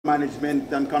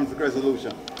management and conflict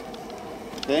resolution.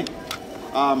 Okay?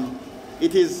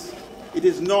 It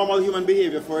is normal human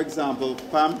behavior, for example,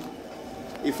 Pam,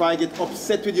 if I get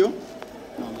upset with you,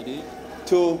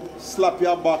 to slap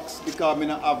your box because I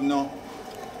don't have no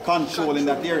control in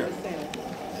that area.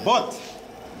 But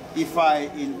if I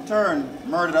in turn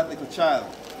murder that little child,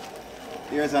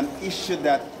 there's an issue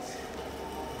that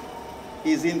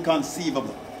is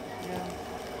inconceivable.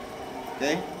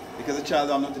 Okay? Because the child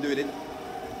don't have nothing to do with it.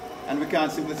 And we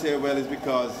can't simply say, well, it's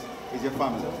because it's your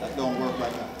family. That don't work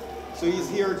like that. So he's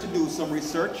here to do some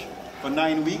research for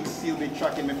 9 weeks. He'll be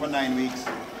tracking me for 9 weeks.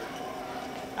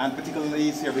 And particularly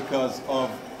he's here because of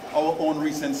our own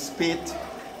recent spate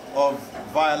of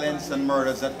violence and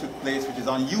murders that took place, which is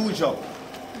unusual,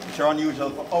 which are unusual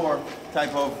for our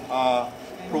type of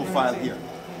profile here.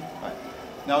 Right.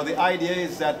 Now the idea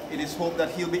is that it is hoped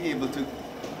that he'll be able to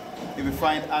maybe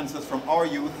find answers from our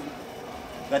youth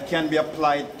that can be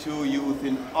applied to youth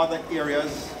in other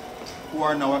areas who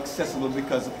are now accessible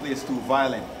because the place is too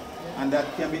violent. And that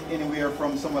can be anywhere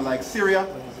from somewhere like Syria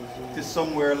to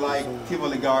somewhere like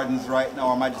Tivoli Gardens right now,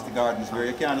 or Majesty Gardens, where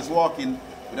you can't just walk in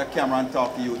with a camera and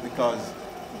talk to youth, because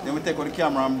then we take out the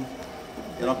camera and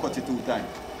they don't cut you 2 times.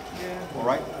 All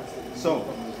right? So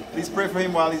please pray for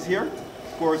him while he's here.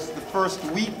 Of course, the first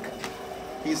week,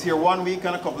 he's here 1 week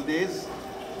and a couple of days,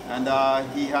 and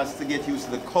he has to get used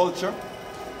to the culture.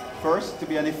 First, to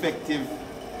be an effective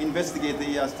investigator,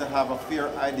 he has to have a fair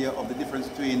idea of the difference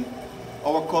between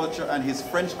our culture and his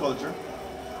French culture.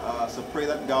 So pray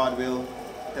that God will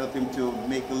help him to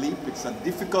make a leap. It's a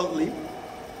difficult leap.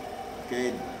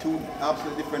 Okay, 2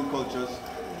 absolutely different cultures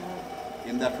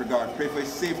in that regard. Pray for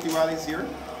his safety while he's here.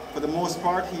 For the most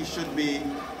part, he should be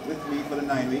with me for the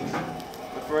 9 weeks.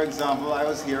 But for example, I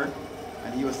was here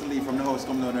and he was to leave from the house,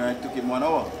 come down there, and it took him 1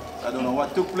 hour. So I don't know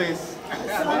what took place.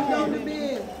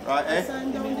 Right,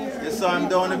 eh? You saw him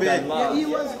down the bed. Yeah, he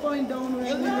was going down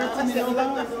when we were coming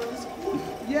over.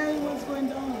 Yeah, he was going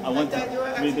down. I want to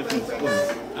read different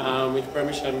schools. With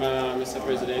permission, Mr.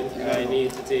 President, I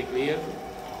need to take leave.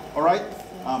 All right.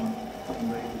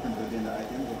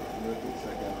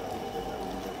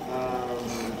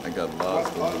 I got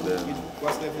lost over there.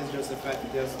 What's left is just the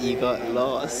fact that You got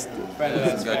lost.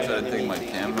 This guy tried to take my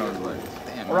camera. I was like,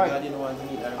 damn. All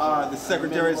right. The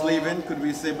secretary is leaving. Could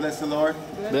we say bless the Lord?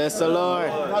 Bless the Lord.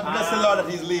 Not bless the Lord that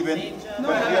he's leaving,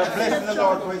 but we are blessing the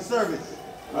Lord for his service.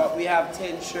 we have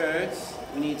 10 shirts.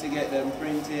 We need to get them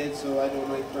printed, so I don't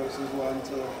know if persons want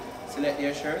to select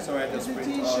their shirts, or I just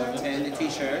print all 10, the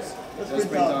t-shirts. Just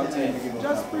print all 10.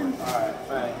 Just print. Alright,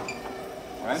 fine.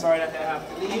 Right. Sorry that I have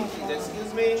to leave, please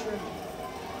excuse me.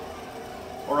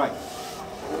 All right.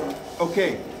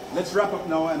 Okay, let's wrap up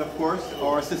now, and of course,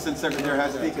 our Assistant Secretary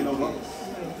has taken over,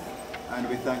 and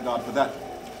we thank God for that.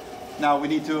 Now we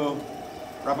need to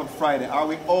wrap up Friday. Are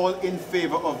we all in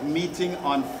favor of meeting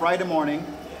on Friday morning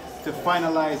to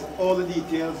finalize all the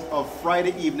details of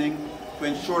Friday evening to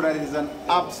ensure that it is an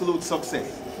absolute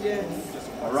success? Yes.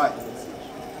 All right.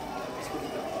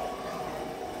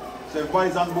 So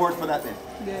everybody's on board for that then?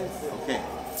 Yes. Okay.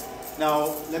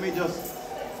 Now,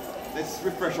 let's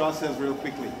refresh ourselves real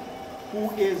quickly.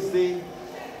 Who is the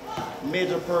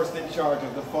major person in charge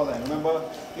of the following? Remember,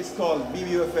 it's called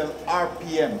BBUFL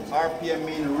RPM. RPM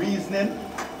means reasoning,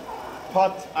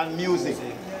 pot, and music.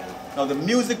 Now, the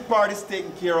music part is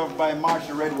taken care of by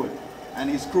Marshall Redwood and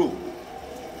his crew.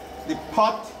 The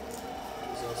pot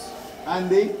and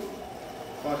the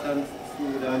Pot and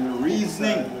food and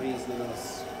reasoning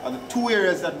are the 2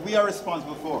 areas that we are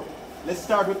responsible for. Let's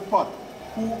start with pot.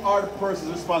 Who are the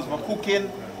persons responsible for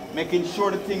cooking, making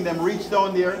sure the thing them reach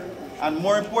down there, and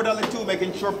more importantly too,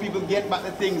 making sure people get back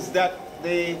the things that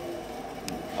they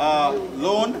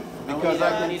loaned, because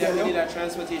I can tell we need you. a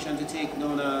transportation to take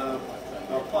down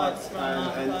pots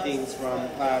and things from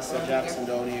Pastor Jackson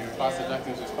down here. Pastor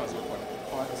Jackson is responsible for the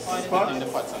Pot? and the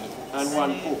pots and the cook. And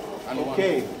 1 cook. And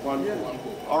Okay, One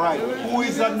cook. all right. Who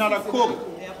is another cook?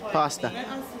 Pastor.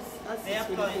 Yeah,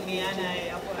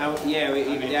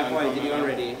 they appointed you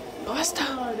already. Pastor.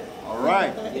 All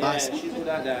right. Yeah, she's good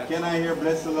at that. Can I hear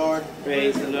bless the Lord?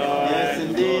 Praise the Lord. Yes,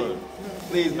 indeed.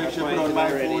 Please make sure you put on my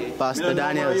food. Pastor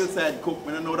Daniels. You said cook.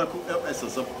 I don't know that cook.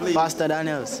 So please. Pastor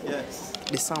Daniels. Yes.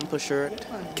 The sample shirt.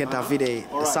 Get a video. The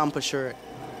Alright. sample shirt.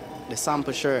 The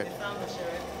sample shirt.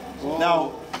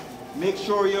 Now, make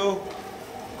sure you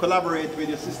collaborate with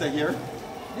your sister here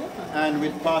and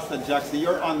with Pastor Jackson.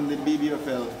 You're on the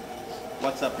BBFL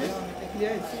WhatsApp list.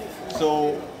 Yes.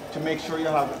 So, to make sure you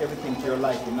have everything to your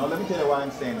liking. Now, let me tell you why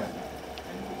I'm saying that.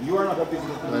 You are not a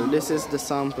businessman. Well, this is the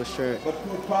sample shirt. But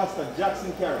who Pastor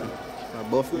Jackson Carey We'll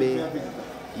both could be be a visitor.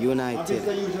 united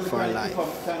Usually for kind of life.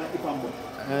 if I'm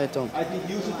Right, I think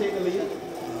you should take the lead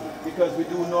because we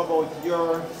do know about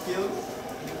your skills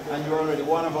and you're already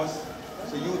one of us.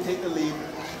 So you take the lead.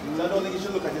 I don't think you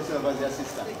should look at yourself as the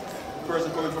assistant. The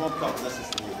person coming from up top is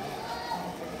assisting you.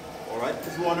 Alright?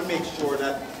 Because we want to make sure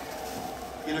that,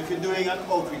 you know, if you're doing an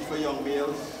outreach for young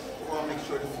males, we want to make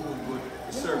sure the food good,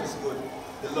 the service good,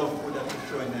 the love good that we're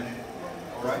showing them.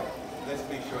 Alright? Let's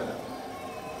make sure of that.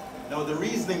 Now the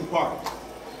reasoning part,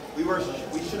 we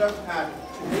should have had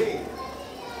today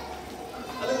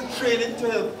a little training to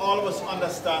help all of us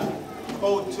understand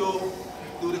how to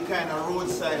do the kind of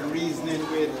roadside reasoning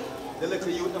with the little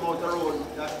youth out the road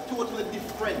that's totally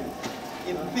different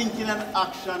in thinking and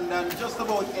action than just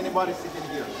about anybody sitting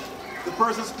here. The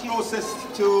person's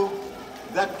closest to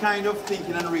that kind of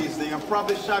thinking and reasoning are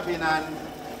probably Shabin and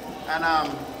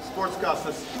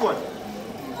sportscaster Stuart.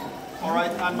 All right,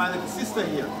 and my little sister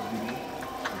here.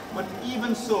 But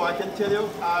even so, I can tell you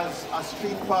as a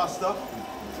street pastor,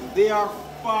 they are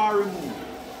far removed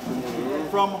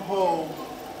from how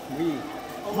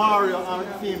Mario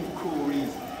and film crew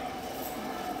reason.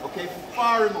 Okay,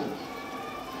 far removed.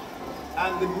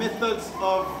 And the methods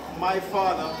of my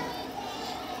father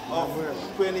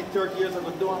of 20, 30 years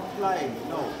ago don't apply,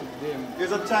 no.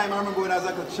 There's a time I remember when I was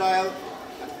like a child,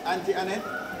 Auntie Annette,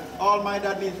 all my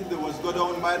dad needed to do was go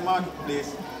down by the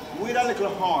marketplace with a little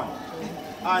horn.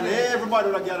 And everybody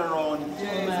would gather around,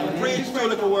 preach a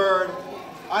little word,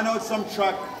 I know some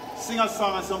track, sing a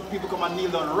song, and some people come and kneel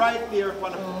down right there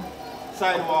on the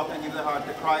sidewalk and give their heart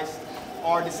to Christ,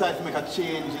 or decide to make a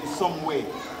change in some way.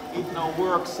 It now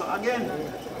works again.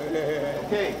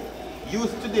 Okay,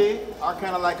 youth today are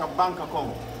kind of like a bank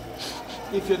account.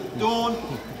 If you don't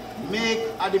make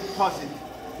a deposit,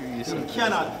 you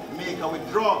cannot make a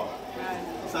withdrawal.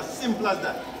 It's as simple as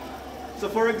that. So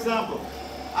for example,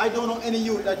 I don't know any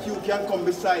youth that you can come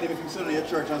beside him if you sit in your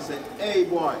church and say, hey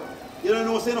boy, you don't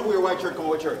know say no wear white shirt, come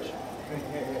to church.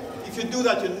 If you do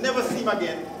that, you never see him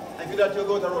again. And if you do that, you'll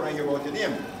go to the road and hear about your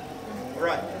name.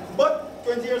 Right. But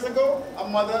 20 years ago, a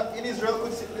mother in Israel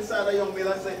could sit beside a young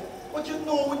male and say, but you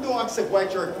know we don't accept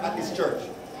white shirt at this church.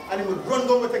 And he would run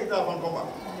down and take it off and come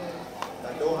back.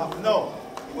 That don't happen now.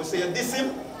 He would say you diss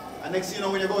him, and next thing you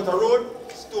know when you go to the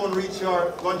road, stone reach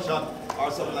your gunshot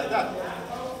or something like that.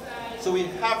 So we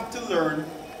have to learn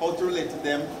how to relate to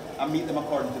them and meet them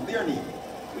according to their need.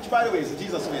 Which, by the way, is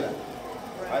Jesus way that.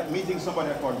 Right? Meeting somebody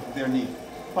according to their need.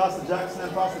 Pastor Jackson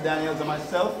and Pastor Daniels and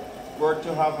myself were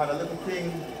to have had a little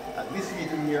thing at this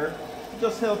meeting here to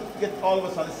just help get all of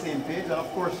us on the same page. And of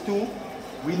course, too,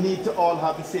 we need to all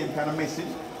have the same kind of message.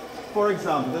 For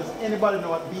example, does anybody know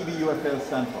what BBUFL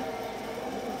stands for?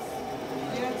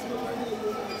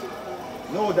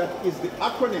 No, that is the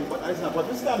acronym, but that is not what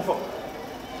we stand for.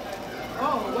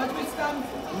 Oh, what we stand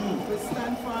for? We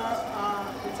stand for,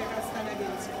 we take a stand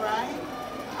against crime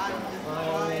and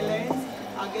violence,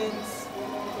 against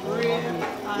rape.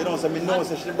 And you know, so I know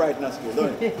so she's bright in school,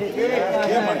 don't you?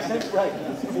 Yeah, man, she's bright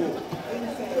in school.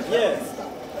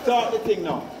 Yes. Talk the thing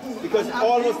now. Because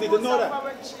all of us need to know that.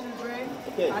 Our children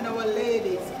okay. And our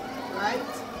ladies, right?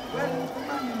 Well,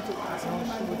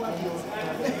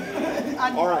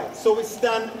 all right, so we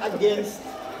stand against,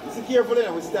 listen carefully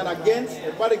now, we stand against,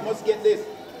 everybody must get this.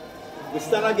 We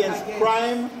stand against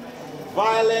crime,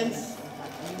 violence,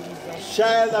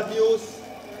 child abuse,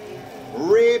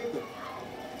 rape,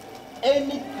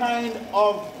 any kind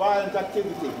of violent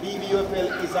activity.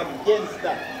 BBUFL is against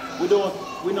that.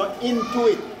 We're not into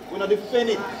it. We're not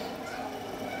defending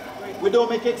it. We don't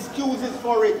make excuses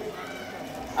for it.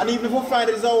 And even if we find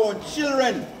it's our own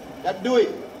children that do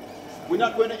it, we're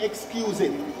not going to excuse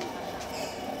it.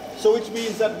 So which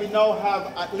means that we now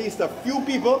have at least a few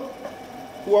people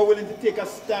who are willing to take a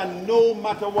stand no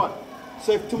matter what.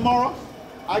 So if tomorrow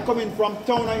I come in from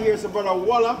town and hear some brother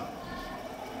Walla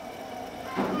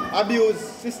abuse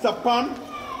Sister Pam,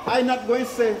 I'm not going to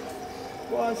say,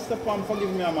 well, Sister Pam,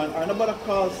 forgive me, man, or nobody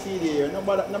call CD, or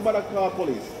nobody call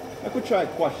police. I could try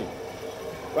to quash it,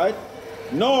 right?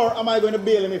 Nor am I going to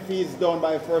bail him if he's down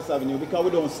by First Avenue, because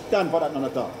we don't stand for that none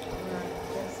at all.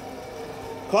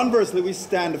 Conversely, we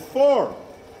stand for.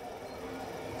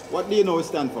 What do you know we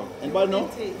stand for? Anybody know?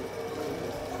 Unity.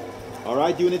 All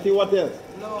right, unity, what else?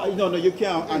 No, you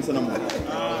can't answer no more.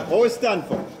 What we stand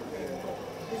for?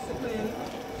 Discipline.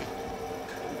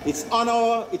 It's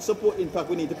honor, it's support. In fact,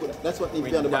 we need to put that. That's what needs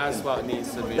to be on the back. That's what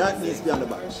needs to be. That needs to be on the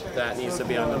back. That needs to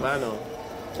be on the banner.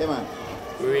 Yeah, man.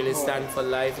 We really stand for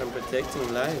life and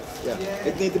protecting life. Yeah.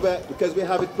 It needs to be, because we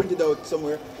have it printed out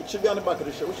somewhere. It should be on the back of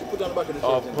the shirt. We should put it on the back of the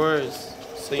shirt. Of course.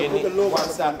 So you need,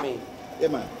 WhatsApp me. Yeah,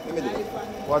 man. Let me do it.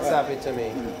 WhatsApp it to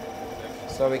me.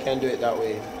 So we can do it that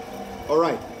way. All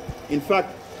right. In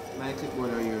fact, My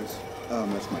clipboard or yours?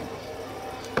 That's mine.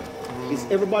 Is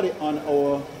everybody on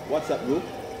our WhatsApp group?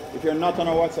 If you're not on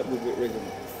our WhatsApp group, raise your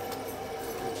hand.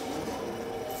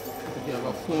 If you have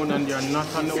a phone and you're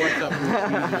not on the WhatsApp group,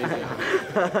 please raise your hand.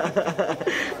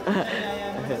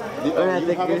 You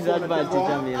have a phone that can go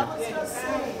on?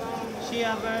 She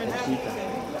have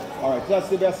her. All right, that's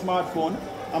the best smartphone.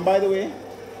 And by the way,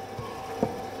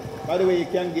 you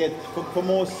can get, for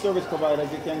most service providers,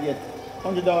 you can get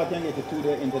 $100 can get a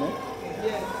 2-day internet.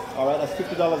 Yes. All right, that's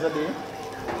 $50 a day,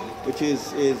 which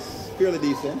is fairly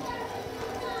decent.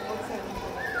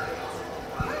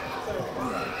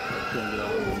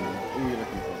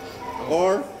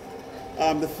 Or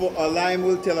the Lime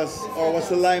will tell us, or what's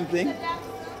the Lime thing?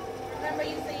 Remember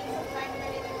you saying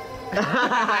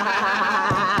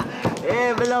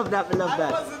Yeah, we love that, we love I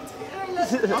that. wasn't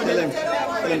Tell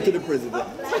him to the president.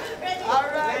 All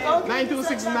right. Okay.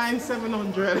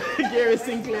 9269700. Gary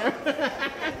Sinclair.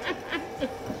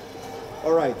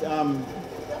 All right.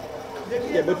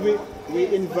 Yeah, but we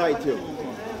invite you.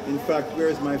 In fact, where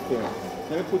is my phone?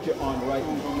 Let me put you on right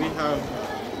now. We have.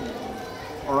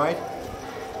 All right.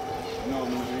 No,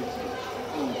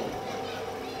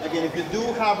 Again, if you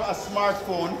do have a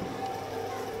smartphone,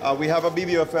 we have a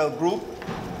BBFL group,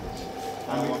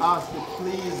 and we ask you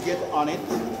please get on it.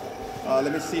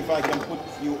 Let me see if I can put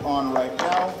you on right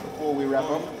now before we wrap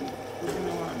up.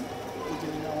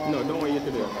 No, don't want you to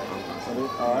do that.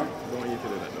 All right. Don't want you to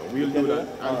do that. No, we'll do that.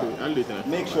 I'll do it. In a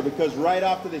Make sure, because right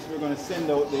after this we're going to send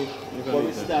out what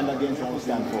we stand against and what we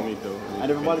stand for,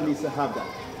 and everybody needs to have that.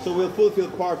 So we'll fulfill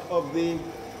part of the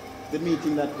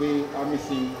meeting that we are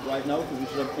missing right now, because we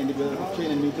should have ended with a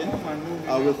training meeting.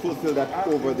 We'll fulfill that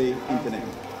over the internet.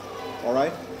 All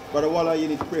right. Brother Waller, you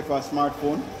need to pray for a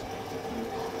smartphone.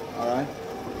 All right.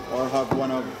 Or have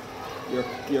one of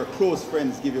your close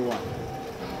friends give you one.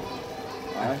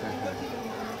 All right.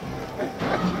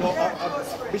 No,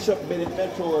 Bishop Bennett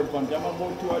Metro Word Fund. I'm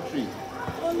about 2 or 3.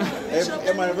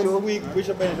 Every week,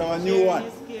 Bishop Bennett have a new one.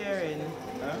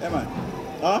 Man.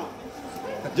 Huh?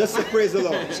 Just to praise the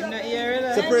Lord. So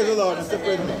praise the Lord. Just to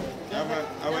praise the Lord.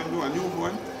 I went to a new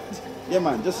one. Yeah,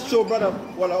 man. Just show Brother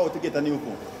Waller how to get a new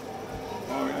phone.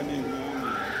 Oh, I need.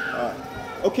 All right.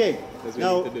 Okay. Because we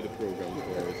Now, need to do the program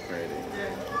before it's Friday.